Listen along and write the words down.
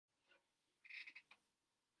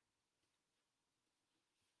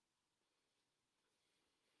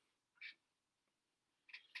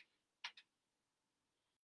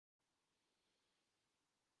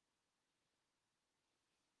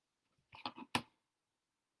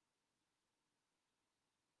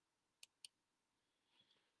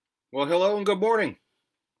Well, hello and good morning.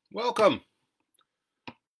 Welcome.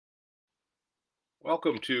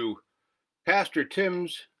 Welcome to Pastor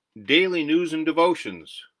Tim's Daily News and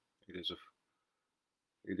Devotions. It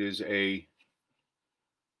is a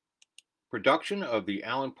production of the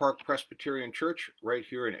Allen Park Presbyterian Church right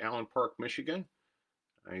here in Allen Park, Michigan.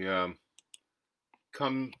 I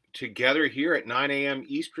come together here at 9 a.m.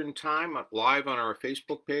 Eastern Time live on our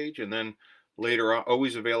Facebook page, and then later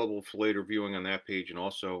always available for later viewing on that page and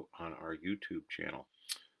also on our YouTube channel.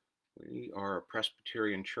 We are a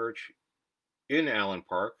Presbyterian church in Allen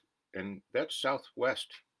Park, and that's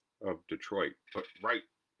southwest of Detroit, but right,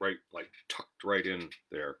 like tucked right in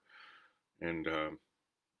there, and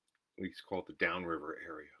we call it the Downriver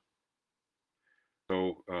area.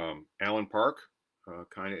 So Allen Park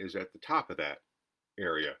kind of is at the top of that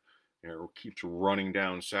area, and it keeps running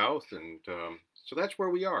down south, and so that's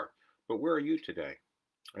where we are. But where are you today?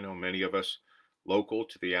 I know many of us local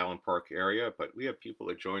to the Allen Park area, but we have people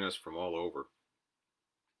that join us from all over.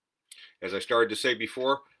 As I started to say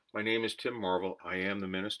before, my name is Tim Marvel. I am the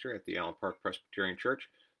minister at the Allen Park Presbyterian Church.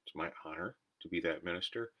 It's my honor to be that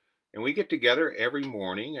minister. And we get together every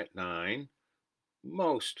morning at 9,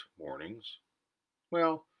 most mornings.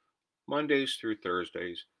 Well, Mondays through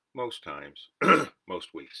Thursdays, most times,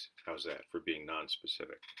 most weeks. How's that for being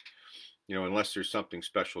non-specific? You know, unless there's something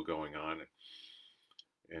special going on.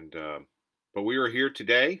 But we are here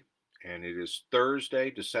today, and it is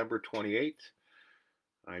Thursday, December 28th.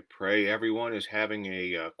 I pray everyone is having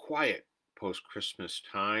a quiet post-Christmas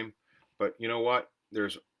time. But you know what?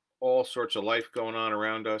 There's all sorts of life going on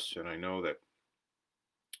around us, and I know that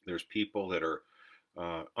there's people that are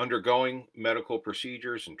undergoing medical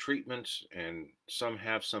procedures and treatments, and some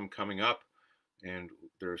have some coming up, and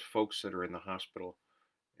there's folks that are in the hospital,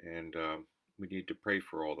 and we need to pray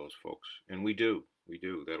for all those folks. And we do.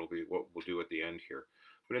 That'll be what we'll do at the end here.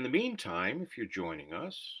 But in the meantime, if you're joining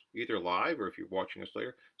us, either live or if you're watching us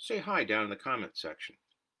later, say hi down in the comment section.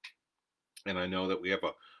 And I know that we have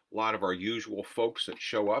a lot of our usual folks that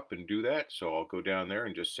show up and do that, so I'll go down there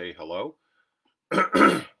and just say hello.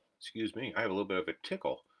 Excuse me, I have a little bit of a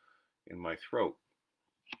tickle in my throat.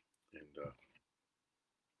 And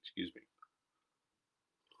excuse me.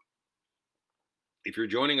 If you're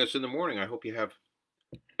joining us in the morning, I hope you have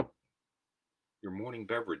your morning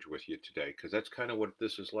beverage with you today, because that's kind of what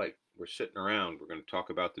this is like. We're sitting around, we're going to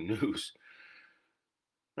talk about the news,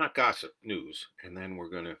 not gossip, news, and then we're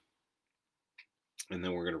going to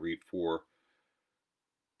read 4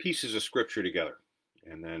 pieces of scripture together,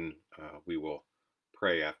 and then we will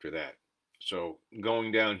pray after that. So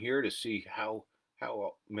going down here to see how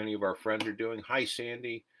many of our friends are doing. Hi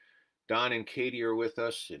Sandy, Don and Katie are with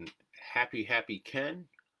us, and happy Ken.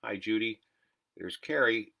 Hi Judy. There's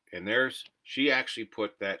Carrie, and she actually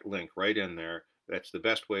put that link right in there. That's the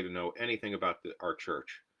best way to know anything about our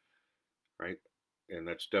church, right? And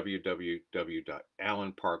that's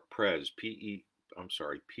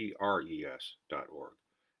www.allenparkpres.org.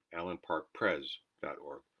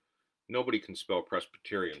 allenparkpres.org. Nobody can spell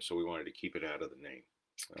Presbyterian, so we wanted to keep it out of the name,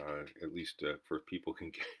 at least for people can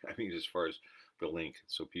get, as far as the link,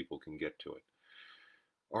 so people can get to it.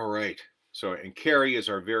 All right. So, and Carrie is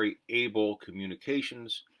our very able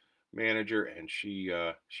communications manager, and she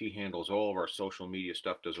handles all of our social media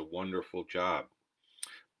stuff, does a wonderful job.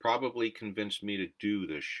 Probably convinced me to do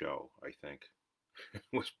this show, I think.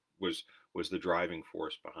 was the driving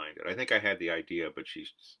force behind it. I think I had the idea, but she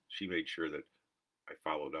made sure that I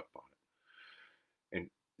followed up on it. And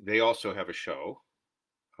they also have a show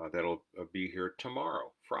that'll be here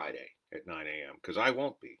tomorrow, Friday at 9 a.m. because I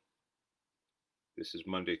won't be. This is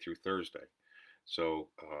Monday through Thursday. So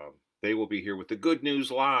they will be here with the Good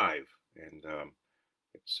News Live. And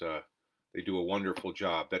they do a wonderful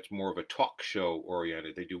job. That's more of a talk show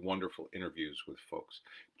oriented. They do wonderful interviews with folks.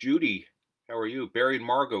 Judy, how are you? Barry and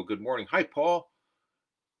Margot, good morning. Hi, Paul.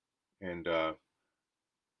 And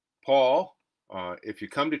Paul, if you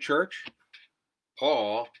come to church,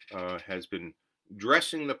 Paul has been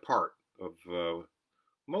dressing the part of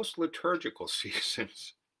most liturgical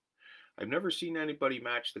seasons. I've never seen anybody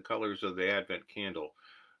match the colors of the Advent candle,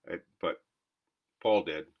 but Paul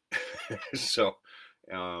did. So,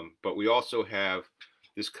 but we also have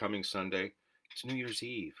this coming Sunday, it's New Year's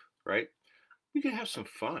Eve, right? We can have some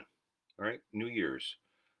fun, right? New Year's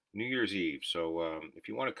Eve. So if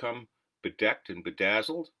you want to come bedecked and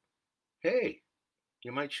bedazzled, hey,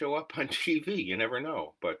 you might show up on TV. You never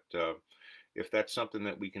know. But if that's something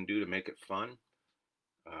that we can do to make it fun,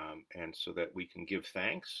 and so that we can give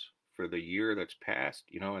thanks for the year that's passed,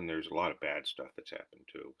 and there's a lot of bad stuff that's happened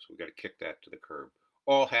too. So we got to kick that to the curb.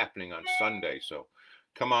 All happening on Sunday. So,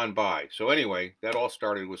 come on by. So anyway, that all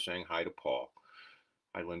started with saying hi to Paul.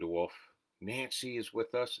 Hi, Linda Wolf. Nancy is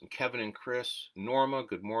with us, and Kevin and Chris. Norma,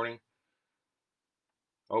 good morning.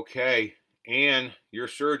 Okay, Anne, your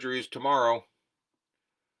surgery is tomorrow.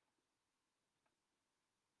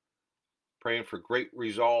 Praying for great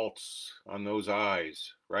results on those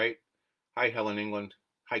eyes, right? Hi, Helen England.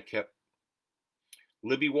 Hi, Kip.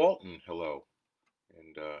 Libby Walton, hello.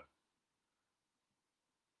 And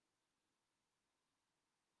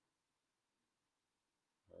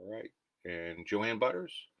all right. And Joanne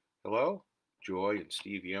Butters, hello. Joy and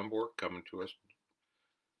Steve Yambork coming to us.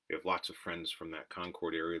 We have lots of friends from that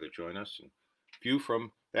Concord area that join us, and a few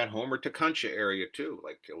from that Homer Tecumseh area too,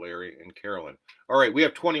 like Larry and Carolyn. All right, we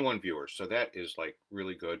have 21 viewers, so that is like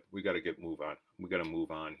really good. We got to move on. We got to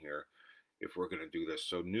move on here if we're going to do this.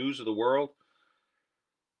 So news of the world.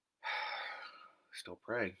 Still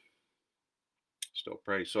pray. Still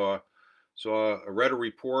pray. I read a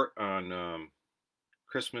report on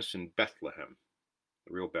Christmas in Bethlehem,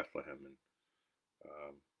 the real Bethlehem, and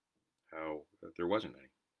how there wasn't any.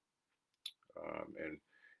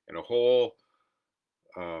 And a whole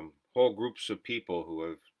groups of people who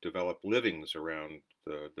have developed livings around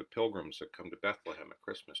the pilgrims that come to Bethlehem at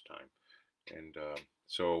Christmas time. And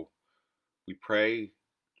so we pray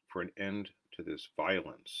for an end to this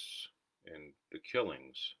violence and the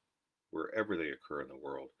killings wherever they occur in the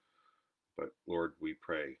world. But Lord, we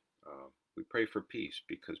pray for peace,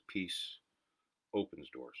 because peace opens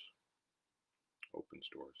doors. Opens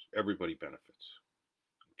doors. Everybody benefits.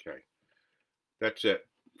 Okay. That's it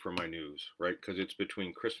for my news, right? Because it's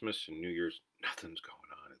between Christmas and New Year's. Nothing's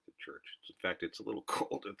going on at the church. In fact, it's a little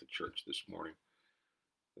cold at the church this morning.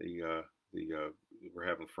 We're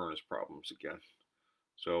having furnace problems again.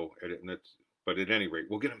 So, but at any rate,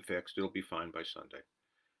 we'll get them fixed. It'll be fine by Sunday.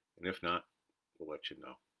 And if not, we'll let you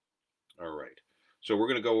know. All right. So we're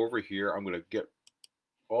going to go over here. I'm going to get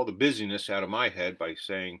all the busyness out of my head by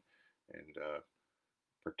saying and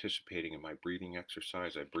participating in my breathing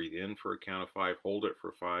exercise. I breathe in for a count of 5, hold it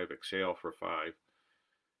for 5, exhale for 5.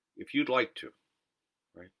 If you'd like to,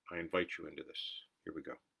 right, I invite you into this. Here we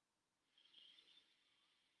go.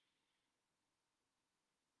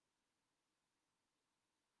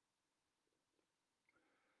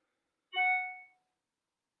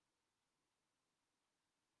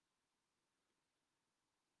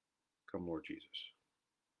 Come, Lord Jesus.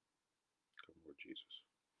 Come, Lord Jesus.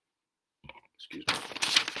 Excuse me.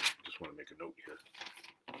 I just want to make a note here.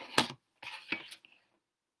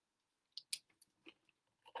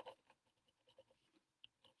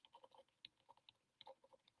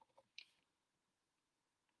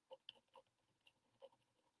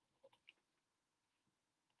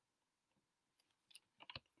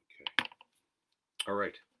 Okay. All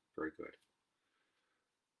right. Very good.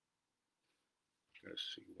 Let's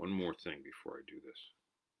see. One more thing before I do this.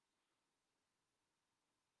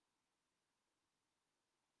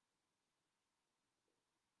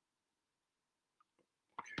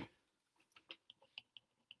 Okay.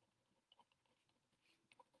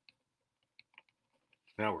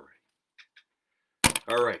 Now we're ready.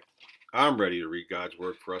 All right. I'm ready to read God's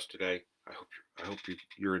word for us today. I hope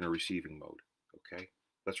you're in a receiving mode. Okay.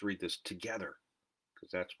 Let's read this together,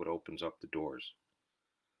 because that's what opens up the doors.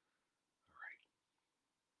 All right.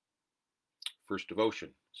 First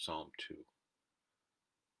devotion, Psalm 2.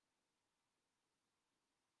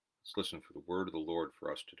 Let's listen for the word of the Lord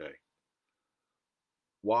for us today.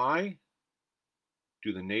 Why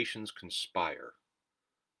do the nations conspire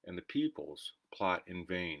and the peoples plot in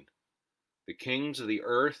vain? The kings of the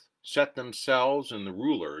earth set themselves, and the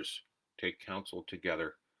rulers take counsel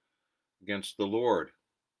together against the Lord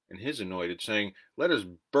and his anointed, saying, let us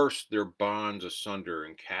burst their bonds asunder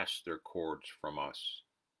and cast their cords from us.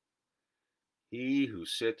 He who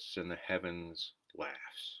sits in the heavens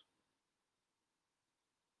laughs.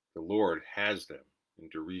 The Lord has them in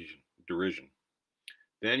derision.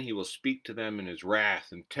 Then he will speak to them in his wrath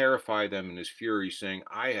and terrify them in his fury, saying,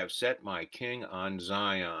 I have set my king on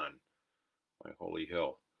Zion, my holy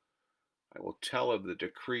hill. I will tell of the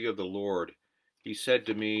decree of the Lord. He said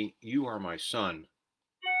to me, you are my son.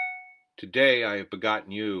 Today I have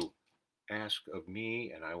begotten you. Ask of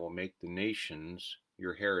me, and I will make the nations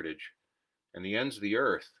your heritage, and the ends of the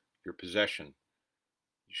earth your possession.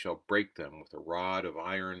 You shall break them with a rod of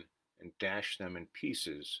iron and dash them in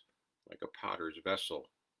pieces like a potter's vessel.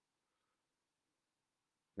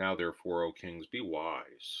 Now therefore, O kings, be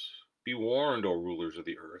wise. Be warned, O rulers of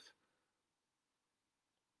the earth.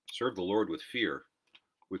 Serve the Lord with fear.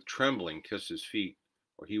 With trembling kiss his feet,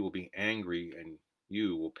 or he will be angry and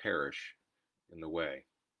you will perish in the way,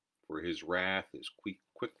 for his wrath is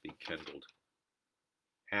quickly kindled.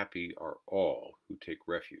 Happy are all who take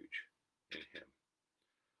refuge in him.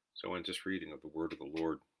 So in this reading of the word of the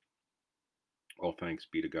Lord, all thanks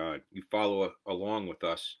be to God. You follow along with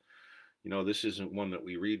us. You know, this isn't one that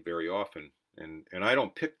we read very often, and I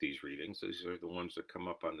don't pick these readings. These are the ones that come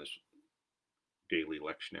up on this daily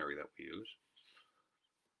lectionary that we use.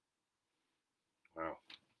 Wow.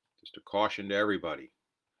 Just a caution to everybody.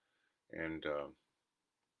 And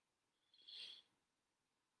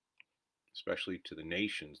especially to the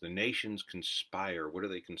nations. The nations conspire. What do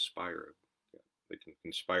they conspire? They can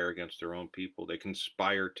conspire against their own people. They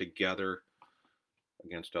conspire together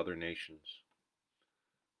against other nations.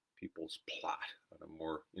 People's plot on a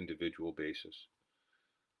more individual basis.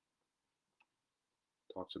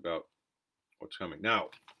 Talks about what's coming. Now,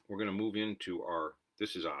 we're going to move into our,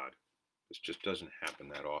 this is odd. This just doesn't happen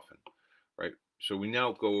that often, right? So we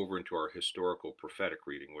now go over into our historical prophetic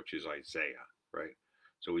reading, which is Isaiah, right?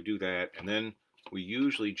 So we do that, and then we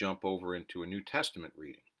usually jump over into a New Testament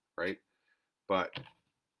reading, right? But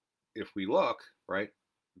if we look, right,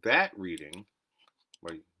 that reading,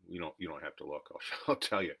 well, you don't have to look, I'll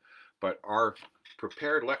tell you. But our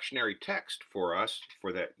prepared lectionary text for us,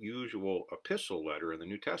 for that usual epistle letter in the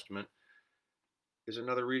New Testament, is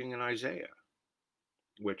another reading in Isaiah,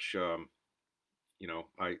 which, you know,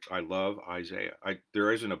 I love Isaiah.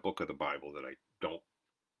 There isn't a book of the Bible that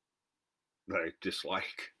I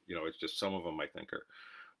dislike. You know, it's just some of them I think are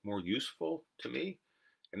more useful to me.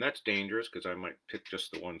 And that's dangerous because I might pick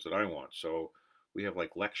just the ones that I want. So we have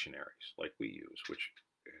like lectionaries like we use, which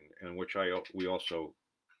we also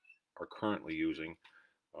are currently using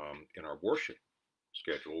in our worship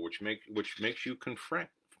schedule, which makes you confront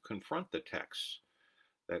the texts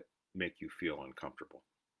that make you feel uncomfortable,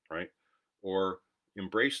 right? Or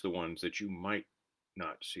embrace the ones that you might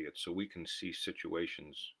not see it, so we can see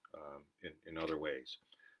situations in other ways.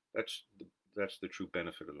 That's the true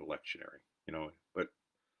benefit of the lectionary, you know. But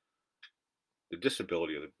the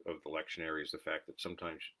disability of the lectionary is the fact that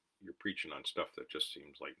sometimes you're preaching on stuff that just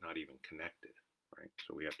seems like not even connected, right?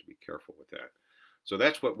 So we have to be careful with that. So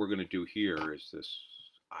that's what we're going to do here, is this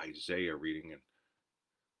Isaiah reading, and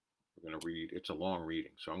we're going to read. It's a long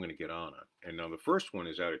reading, so I'm going to get on it. And now the first one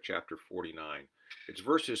is out of chapter 49. It's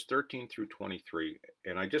verses 13 through 23,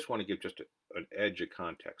 and I just want to give just an edge of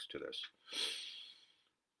context to this.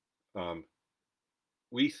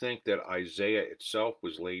 We think that Isaiah itself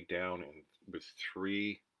was laid down with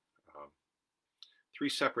three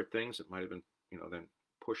separate things that might have been, you know, then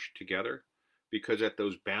pushed together, because at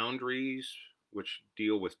those boundaries, which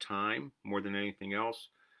deal with time more than anything else,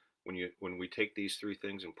 when we take these three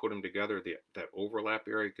things and put them together, that overlap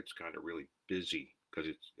area gets kind of really busy,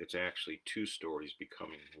 because it's actually two stories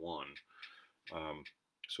becoming one.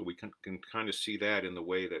 So we can kind of see that in the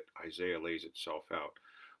way that Isaiah lays itself out.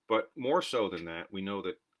 But more so than that, we know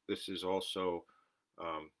that this is also,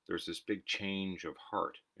 there's this big change of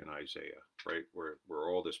heart in Isaiah, right? Where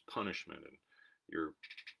all this punishment, and you're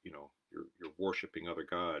worshiping other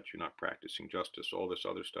gods, you're not practicing justice, all this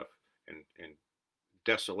other stuff, and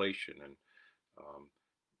desolation, and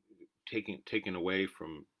taken away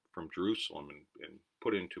from Jerusalem and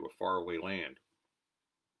put into a faraway land,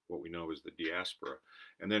 what we know is the diaspora.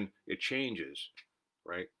 And then it changes,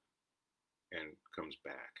 right, and comes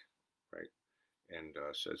back, right, and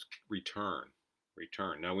says, return.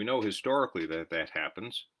 Now we know historically that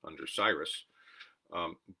happens under Cyrus,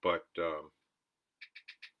 but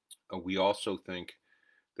we also think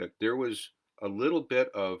that there was a little bit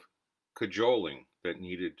of cajoling that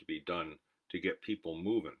needed to be done to get people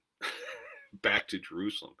moving back to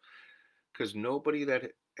Jerusalem, because nobody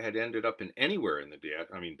that had ended up in anywhere in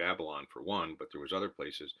Babylon for one, but there was other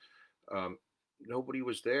places, nobody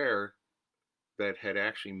was there that had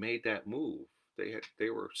actually made that move. They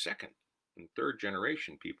were second and third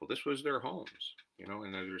generation people. This was their homes, you know,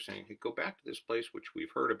 and they were saying, hey, go back to this place which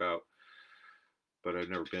we've heard about, but I've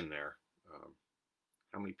never been there.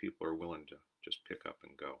 How many people are willing to just pick up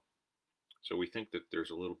and go? So we think that there's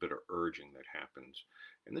a little bit of urging that happens.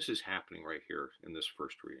 And this is happening right here in this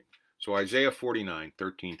first reading. So Isaiah 49,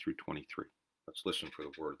 13 through 23. Let's listen for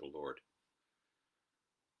the word of the Lord.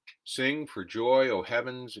 Sing for joy, O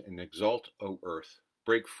heavens, and exult, O earth.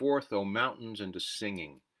 Break forth, O mountains, into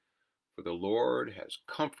singing. For the Lord has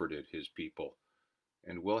comforted his people,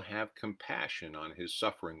 and will have compassion on his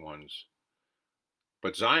suffering ones.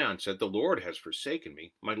 But Zion said, the Lord has forsaken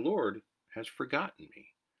me. My Lord has forgotten me.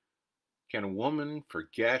 Can a woman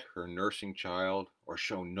forget her nursing child, or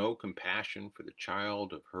show no compassion for the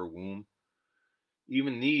child of her womb?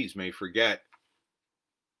 Even these may forget,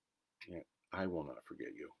 yet I will not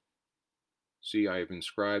forget you. See, I have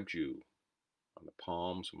inscribed you on the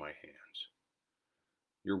palms of my hands.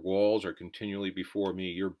 Your walls are continually before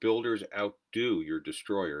me. Your builders outdo your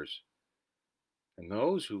destroyers. And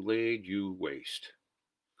those who laid you waste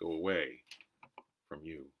go away from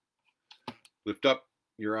you. Lift up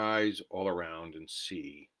your eyes all around and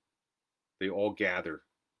see. They all gather.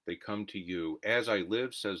 They come to you. As I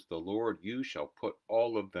live, says the Lord, you shall put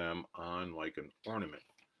all of them on like an ornament,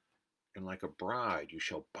 and like a bride you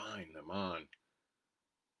shall bind them on.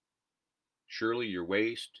 Surely your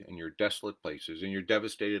waste and your desolate places and your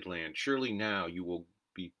devastated land, surely now you will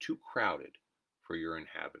be too crowded for your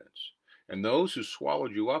inhabitants. And those who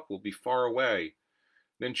swallowed you up will be far away.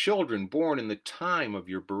 Then children born in the time of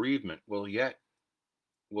your bereavement will yet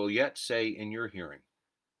say in your hearing,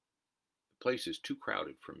 the place is too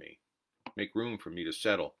crowded for me. Make room for me to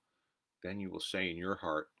settle. Then you will say in your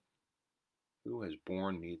heart, who has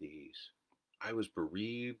borne me these? I was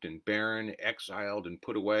bereaved and barren, exiled and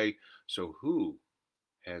put away. So who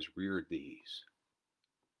has reared these?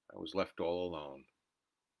 I was left all alone.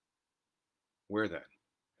 Where then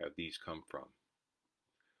have these come from?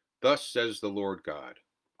 Thus says the Lord God,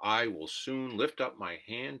 I will soon lift up my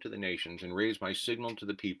hand to the nations and raise my signal to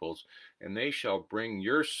the peoples, and they shall bring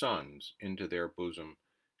your sons into their bosom,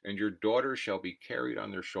 and your daughters shall be carried on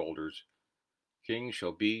their shoulders. Kings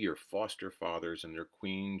shall be your foster fathers, and their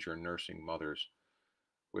queens your nursing mothers.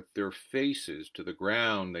 With their faces to the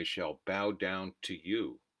ground they shall bow down to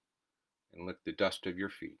you and lick the dust of your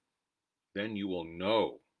feet. Then you will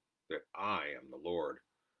know that I am the Lord.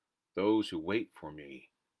 Those who wait for me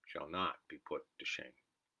shall not be put to shame.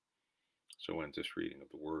 So ends this reading of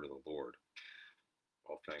the word of the Lord.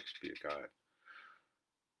 All thanks be to God.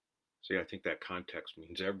 See, I think that context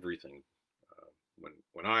means everything.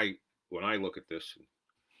 When I look at this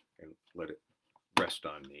and let it rest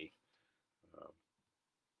on me,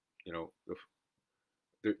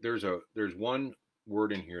 there's one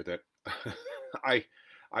word in here that I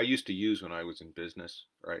used to use when I was in business,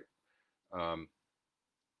 right?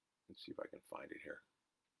 Let's see if I can find it here.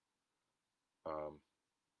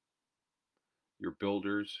 Your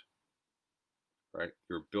builders, right?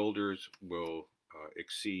 Your builders will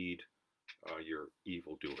exceed your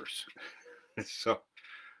evildoers. So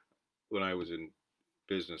when I was in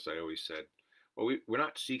business, I always said, well, we're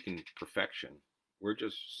not seeking perfection. We're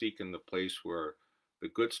just seeking the place where the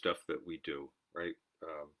good stuff that we do, right,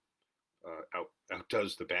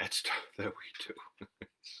 outdoes the bad stuff that we do.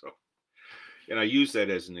 So, and I use that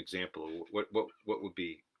as an example of what would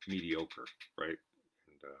be mediocre, right?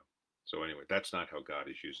 And so anyway, that's not how God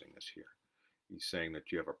is using this here. He's saying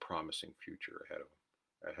that you have a promising future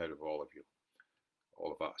ahead of all of you,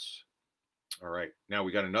 all of us. All right, now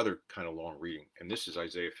we got another kind of long reading, and this is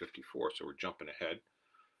Isaiah 54, so we're jumping ahead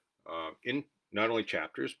in not only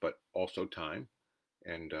chapters, but also time,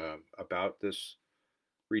 and about this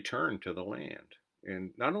return to the land.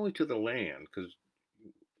 And not only to the land, because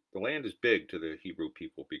the land is big to the Hebrew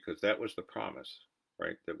people, because that was the promise,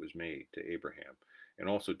 right, that was made to Abraham, and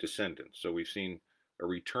also descendants. So we've seen a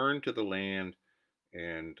return to the land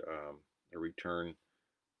and a return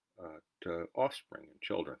to offspring and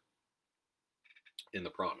children in the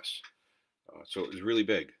promise. So it was really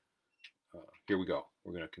big. Here we go.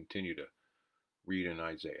 We're going to continue to read in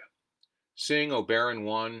Isaiah. Sing, O barren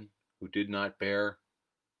one who did not bear.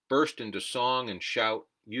 Burst into song and shout,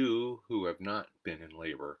 you who have not been in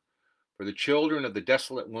labor. For the children of the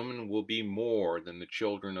desolate woman will be more than the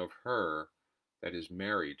children of her that is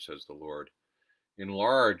married, says the Lord.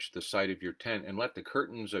 Enlarge the site of your tent, and let the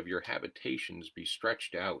curtains of your habitations be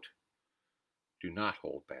stretched out. Do not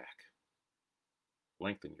hold back.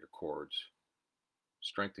 Lengthen your cords.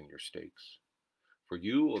 Strengthen your stakes. For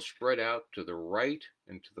you will spread out to the right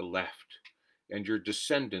and to the left, and your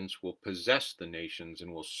descendants will possess the nations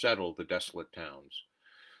and will settle the desolate towns.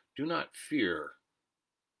 Do not fear,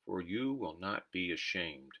 for you will not be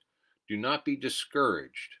ashamed. Do not be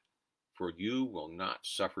discouraged, for you will not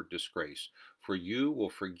suffer disgrace. For you will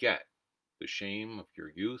forget the shame of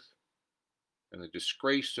your youth, and the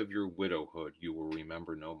disgrace of your widowhood you will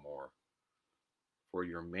remember no more. For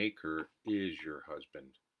your Maker is your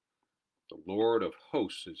husband. The Lord of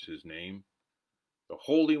hosts is his name. The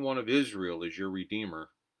Holy One of Israel is your Redeemer.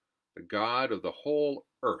 The God of the whole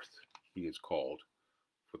earth he is called.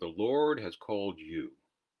 For the Lord has called you.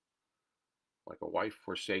 Like a wife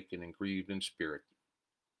forsaken and grieved in spirit,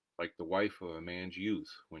 like the wife of a man's youth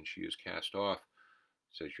when she is cast off,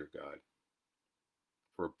 says your God.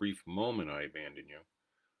 For a brief moment I abandon you,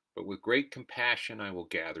 but with great compassion I will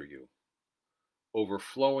gather you.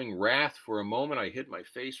 Overflowing wrath for a moment I hid my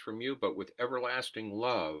face from you, but with everlasting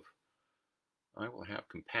love I will have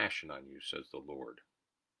compassion on you, says the Lord,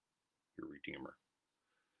 your Redeemer.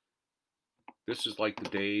 This is like the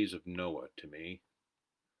days of Noah to me.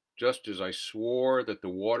 Just as I swore that the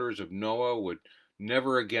waters of Noah would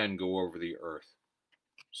never again go over the earth,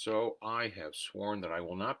 so I have sworn that I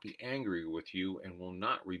will not be angry with you and will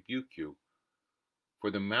not rebuke you.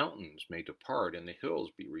 For the mountains may depart and the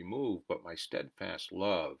hills be removed, but my steadfast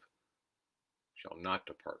love shall not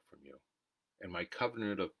depart from you, and my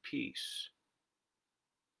covenant of peace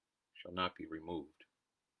shall not be removed,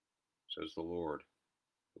 says the Lord,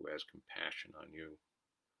 who has compassion on you.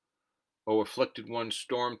 O afflicted one,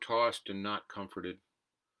 storm-tossed and not comforted,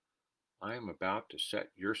 I am about to set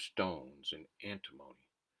your stones in antimony,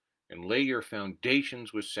 and lay your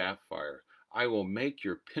foundations with sapphire. I will make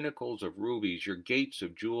your pinnacles of rubies, your gates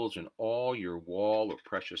of jewels, and all your wall of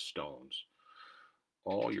precious stones.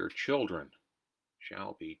 All your children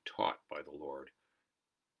shall be taught by the Lord,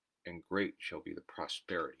 and great shall be the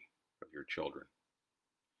prosperity of your children.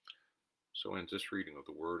 So ends this reading of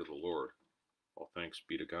the word of the Lord. All thanks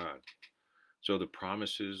be to God. So the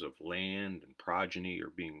promises of land and progeny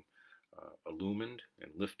are being illumined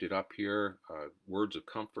and lifted up here. Words of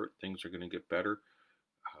comfort, things are going to get better.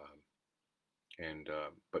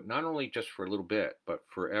 But not only just for a little bit, but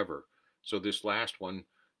forever. So this last one,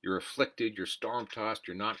 you're afflicted, you're storm-tossed,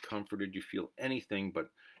 you're not comforted, you feel anything but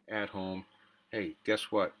at home. Hey,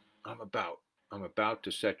 guess what? I'm about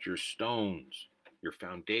to set your stones, your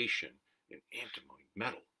foundation in antimony,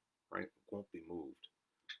 metal, right? It won't be moved,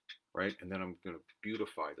 right? And then I'm going to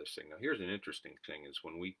beautify this thing. Now, here's an interesting thing is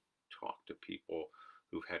when we talk to people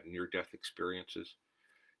who've had near-death experiences,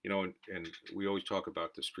 you know, and we always talk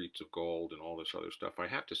about the streets of gold and all this other stuff. I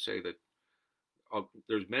have to say that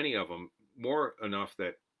there's many of them, more enough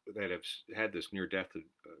that have had this near-death,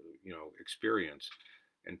 experience,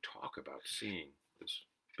 and talk about seeing this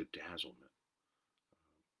bedazzlement.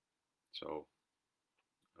 So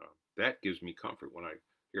that gives me comfort when I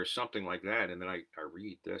hear something like that, and then I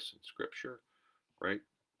read this in Scripture, right?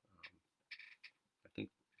 I think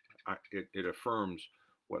it affirms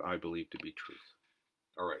what I believe to be truth.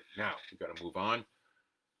 All right, now we've got to move on.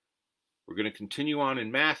 We're going to continue on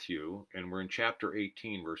in Matthew, and we're in chapter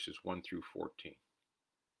 18, verses 1 through 14.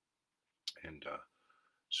 And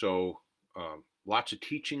so lots of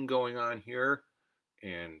teaching going on here,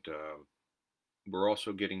 and we're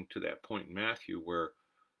also getting to that point in Matthew where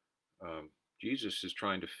Jesus is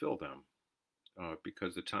trying to fill them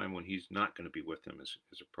because the time when he's not going to be with them is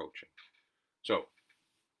approaching. So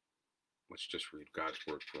let's just read God's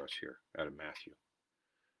word for us here out of Matthew.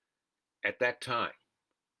 At that time,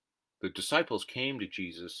 the disciples came to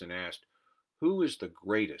Jesus and asked, "Who is the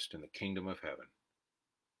greatest in the kingdom of heaven?"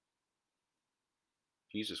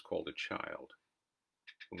 Jesus called a child,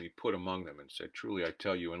 whom he put among them, and said, "Truly I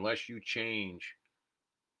tell you, unless you change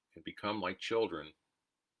and become like children,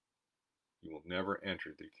 you will never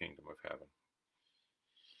enter the kingdom of heaven.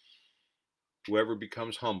 Whoever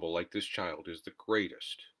becomes humble like this child is the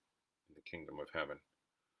greatest in the kingdom of heaven.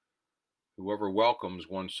 Whoever welcomes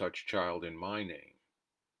one such child in my name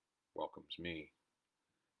welcomes me.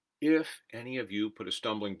 If any of you put a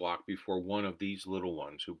stumbling block before one of these little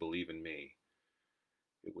ones who believe in me,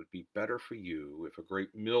 it would be better for you if a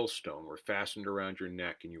great millstone were fastened around your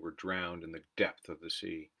neck and you were drowned in the depth of the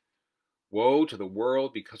sea. Woe to the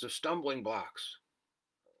world because of stumbling blocks.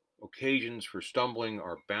 Occasions for stumbling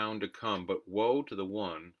are bound to come, but woe to the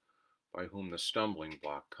one by whom the stumbling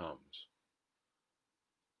block comes.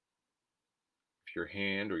 If your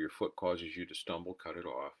hand or your foot causes you to stumble, cut it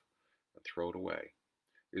off and throw it away.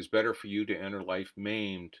 It is better for you to enter life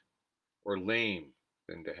maimed or lame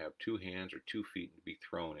than to have 2 hands or 2 feet and be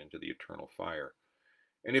thrown into the eternal fire.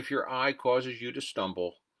 And if your eye causes you to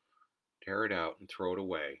stumble, tear it out and throw it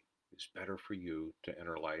away. It is better for you to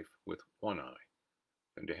enter life with 1 eye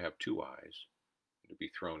than to have 2 eyes and to be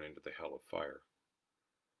thrown into the hell of fire.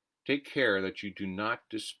 Take care that you do not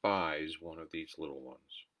despise one of these little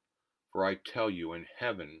ones. For I tell you, in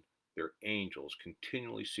heaven their angels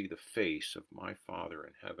continually see the face of my Father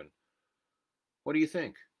in heaven. What do you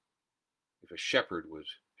think? If a shepherd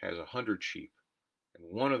has 100 sheep, and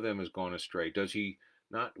one of them has gone astray, does he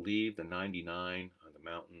not leave the 99 on the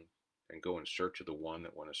mountain and go in search of the one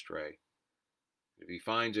that went astray? If he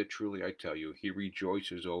finds it, truly I tell you, he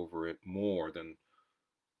rejoices over it more than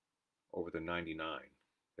over the 99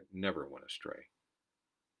 that never went astray.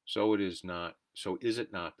 So is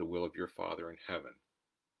it not the will of your Father in heaven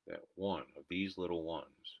that one of these little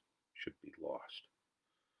ones should be lost?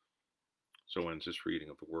 So ends this reading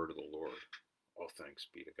of the word of the Lord. All thanks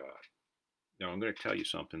be to God. Now I'm going to tell you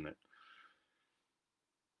something that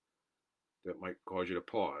might cause you to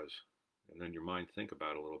pause, and then your mind think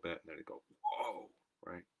about it a little bit, and then it go, whoa,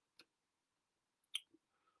 right?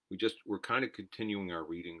 We we're kind of continuing our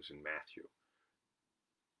readings in Matthew.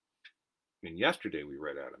 And yesterday we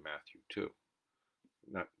read out of Matthew 2.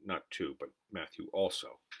 Not 2, but Matthew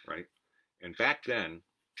also, right? And back then,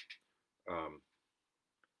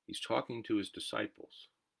 he's talking to his disciples.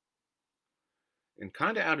 And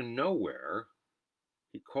kind of out of nowhere,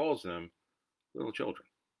 he calls them little children.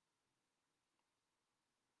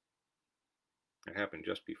 It happened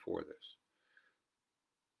just before this.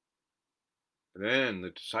 And then the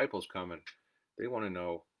disciples come and they want to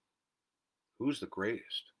know who's the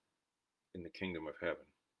greatest in the kingdom of heaven.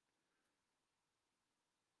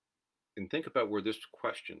 And think about where this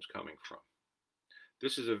question's coming from.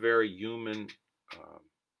 This is a very human,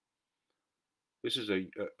 this is a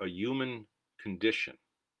human condition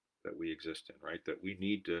that we exist in, right? That we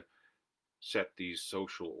need to set these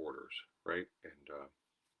social orders, right? And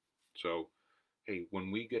so, hey,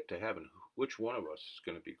 when we get to heaven, which one of us is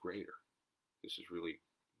going to be greater? This is really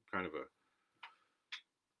kind of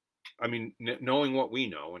knowing what we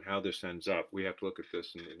know and how this ends up, we have to look at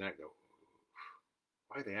this and that go,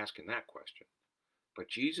 why are they asking that question? But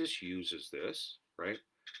Jesus uses this, right,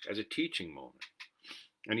 as a teaching moment.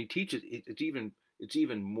 And he teaches, it's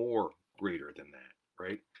even more greater than that,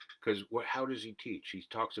 right? Because how does he teach? He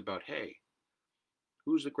talks about, hey,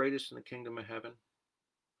 who's the greatest in the kingdom of heaven?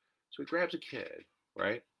 So he grabs a kid,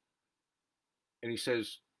 right? And he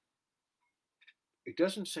says, it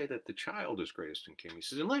doesn't say that the child is greatest in kingdom. He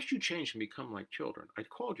says, unless you change and become like children. I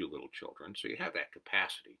called you little children, so you have that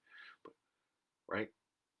capacity. But, right?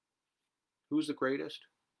 Who's the greatest?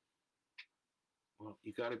 Well,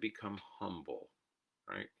 you got to become humble,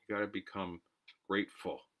 right? You got to become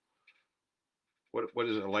grateful. What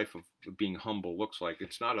is a life of being humble looks like?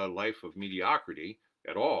 It's not a life of mediocrity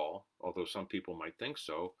at all, although some people might think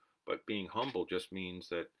so. But being humble just means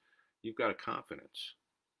that you've got a confidence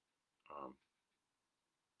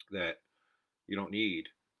that you don't need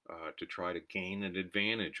to try to gain an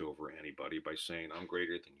advantage over anybody by saying I'm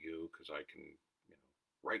greater than you because I can,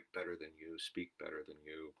 write better than you, speak better than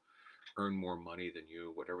you, earn more money than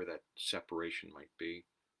you, whatever that separation might be.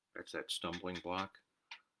 That's that stumbling block.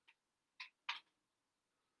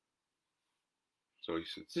 So he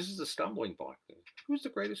says, this is a stumbling block. Who's the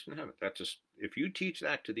greatest in heaven? That's just, if you teach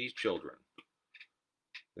that to these children,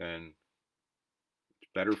 then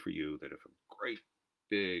it's better for you that if a great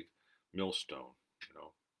big millstone,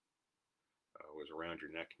 was around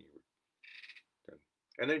your neck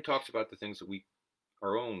and then he talks about the things that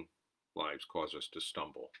our own lives cause us to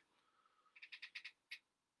stumble,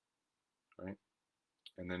 right?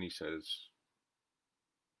 And then he says,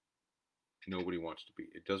 nobody wants to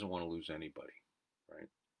it doesn't want to lose anybody, right?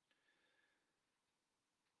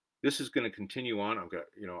 This is going to continue on.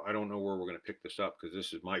 I don't know where we're going to pick this up because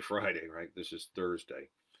this is my Friday, right? This is Thursday.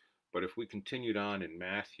 But if we continued on in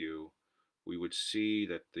Matthew, we would see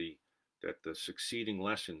that the succeeding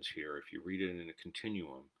lessons here, if you read it in a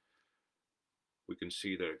continuum, we can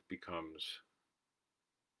see that it becomes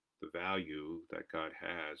the value that God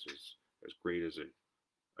has is as great as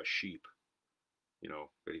a sheep,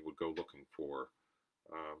 that he would go looking for,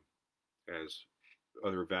 as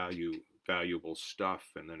other valuable stuff,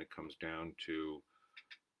 and then it comes down to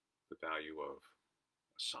the value of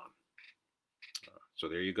a son. So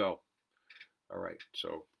there you go. All right.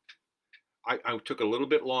 So I took a little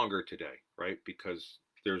bit longer today, right? Because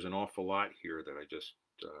there's an awful lot here that I just,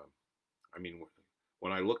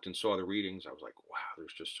 when I looked and saw the readings, I was like, wow,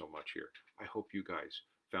 there's just so much here. I hope you guys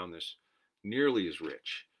found this nearly as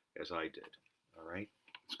rich as I did. All right.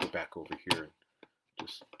 Let's go back over here and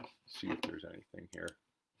just see if there's anything here.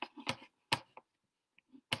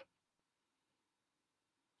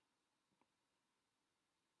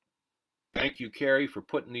 Thank you, Carrie, for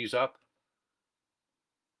putting these up.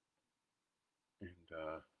 And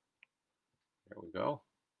there we go.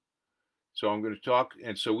 So I'm going to talk,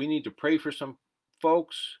 and so we need to pray for some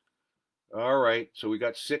folks. All right, so we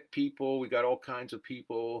got sick people, we got all kinds of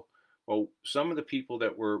people. Well, some of the people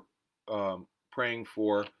that we're praying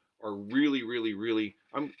for are really, really, really,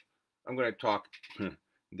 I'm going to talk,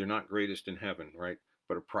 they're not greatest in heaven, right?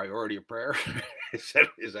 But a priority of prayer, is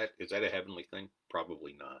that a heavenly thing?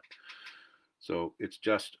 Probably not. So it's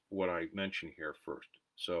just what I mentioned here first.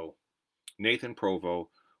 So Nathan Provo,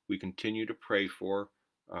 we continue to pray for.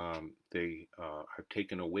 They have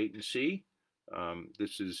taken a wait and see.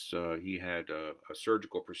 He had a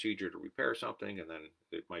surgical procedure to repair something, and then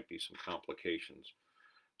it might be some complications.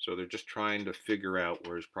 So they're just trying to figure out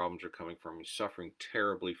where his problems are coming from. He's suffering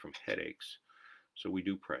terribly from headaches. So we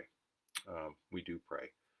do pray. We do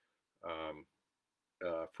pray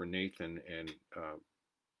for Nathan and, of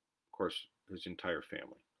course, his entire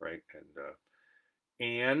family, right?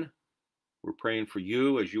 Anne, we're praying for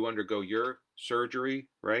you as you undergo your surgery,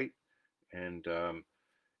 right? And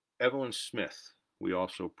Evelyn Smith, we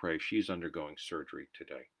also pray. She's undergoing surgery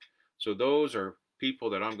today. So those are people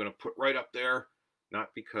that I'm going to put right up there, not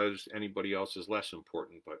because anybody else is less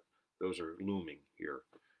important, but those are looming here.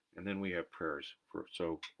 And then we have prayers for,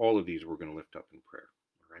 so all of these we're going to lift up in prayer.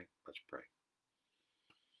 All right, let's pray.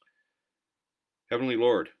 Heavenly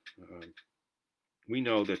Lord, we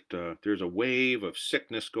know that there's a wave of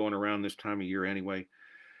sickness going around this time of year anyway.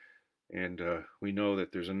 And we know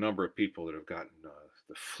that there's a number of people that have gotten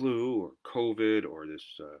the flu or COVID or this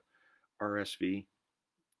RSV.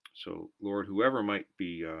 So, Lord, whoever might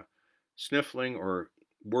be sniffling or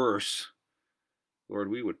worse, Lord,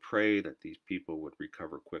 we would pray that these people would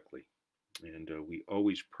recover quickly. And we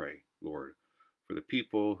always pray, Lord, for the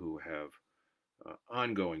people who have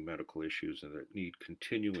ongoing medical issues and that need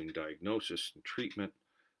continuing diagnosis and treatment.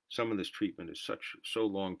 Some of this treatment is so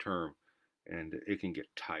long term, and it can get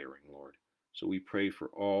tiring, Lord. So we pray for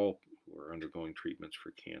all who are undergoing treatments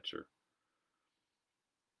for cancer.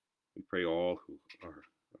 We pray all who are.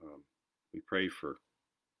 We pray for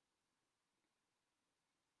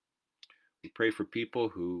people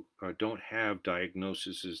who don't have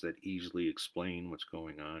diagnoses that easily explain what's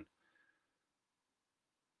going on,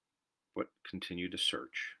 but continue to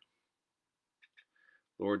search.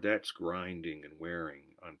 Lord, that's grinding and wearing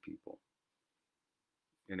on people.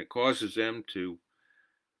 And it causes them to,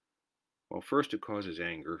 well, first it causes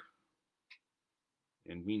anger.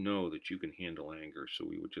 And we know that you can handle anger. So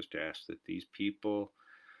we would just ask that these people,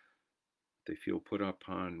 they feel put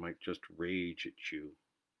upon, might just rage at you.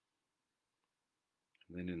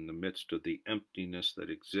 And then in the midst of the emptiness that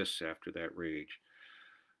exists after that rage,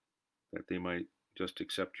 that they might just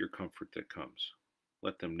accept your comfort that comes.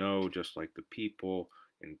 Let them know, just like the people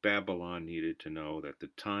in Babylon needed to know, that the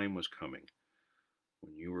time was coming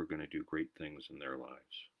when you were going to do great things in their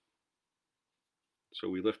lives. So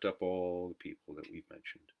we lift up all the people that we've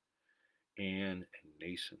mentioned, Anne and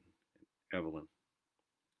Nason and Evelyn.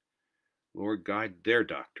 Lord, guide their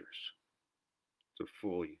doctors to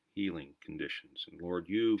fully healing conditions. And Lord,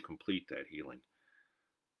 you complete that healing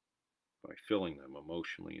by filling them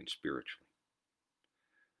emotionally and spiritually.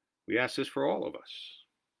 We ask this for all of us.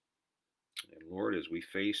 And Lord, as we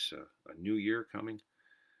face a new year coming,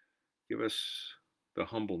 give us the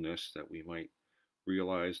humbleness that we might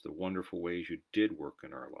realize the wonderful ways you did work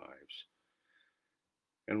in our lives.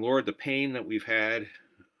 And Lord, the pain that we've had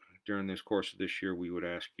during this course of this year, we would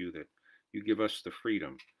ask you that you give us the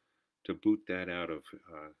freedom to boot that out of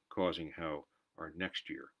causing how our next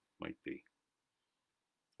year might be.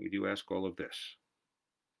 We do ask all of this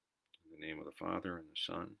in the name of the Father and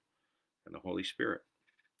the Son and the Holy Spirit.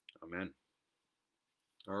 Amen.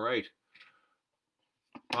 All right.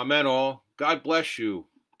 Amen all. God bless you.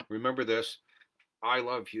 Remember this. I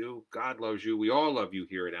love you. God loves you. We all love you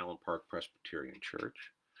here at Allen Park Presbyterian Church.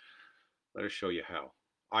 Let us show you how.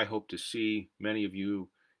 I hope to see many of you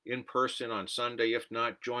in person on Sunday. If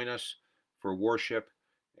not, join us for worship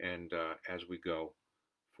and as we go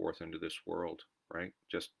forth into this world, right?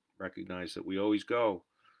 Just recognize that we always go,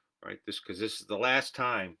 right? Because this is the last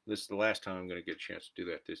time. This is the last time I'm going to get a chance to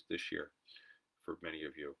do that this year for many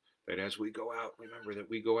of you. That as we go out, remember that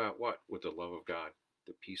we go out what? With the love of God,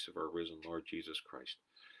 the peace of our risen Lord Jesus Christ,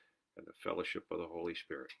 and the fellowship of the Holy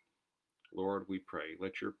Spirit. Lord, we pray,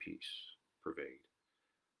 let your peace pervade.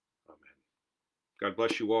 Amen. God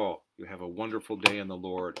bless you all. You have a wonderful day in the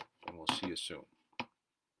Lord, and we'll see you soon.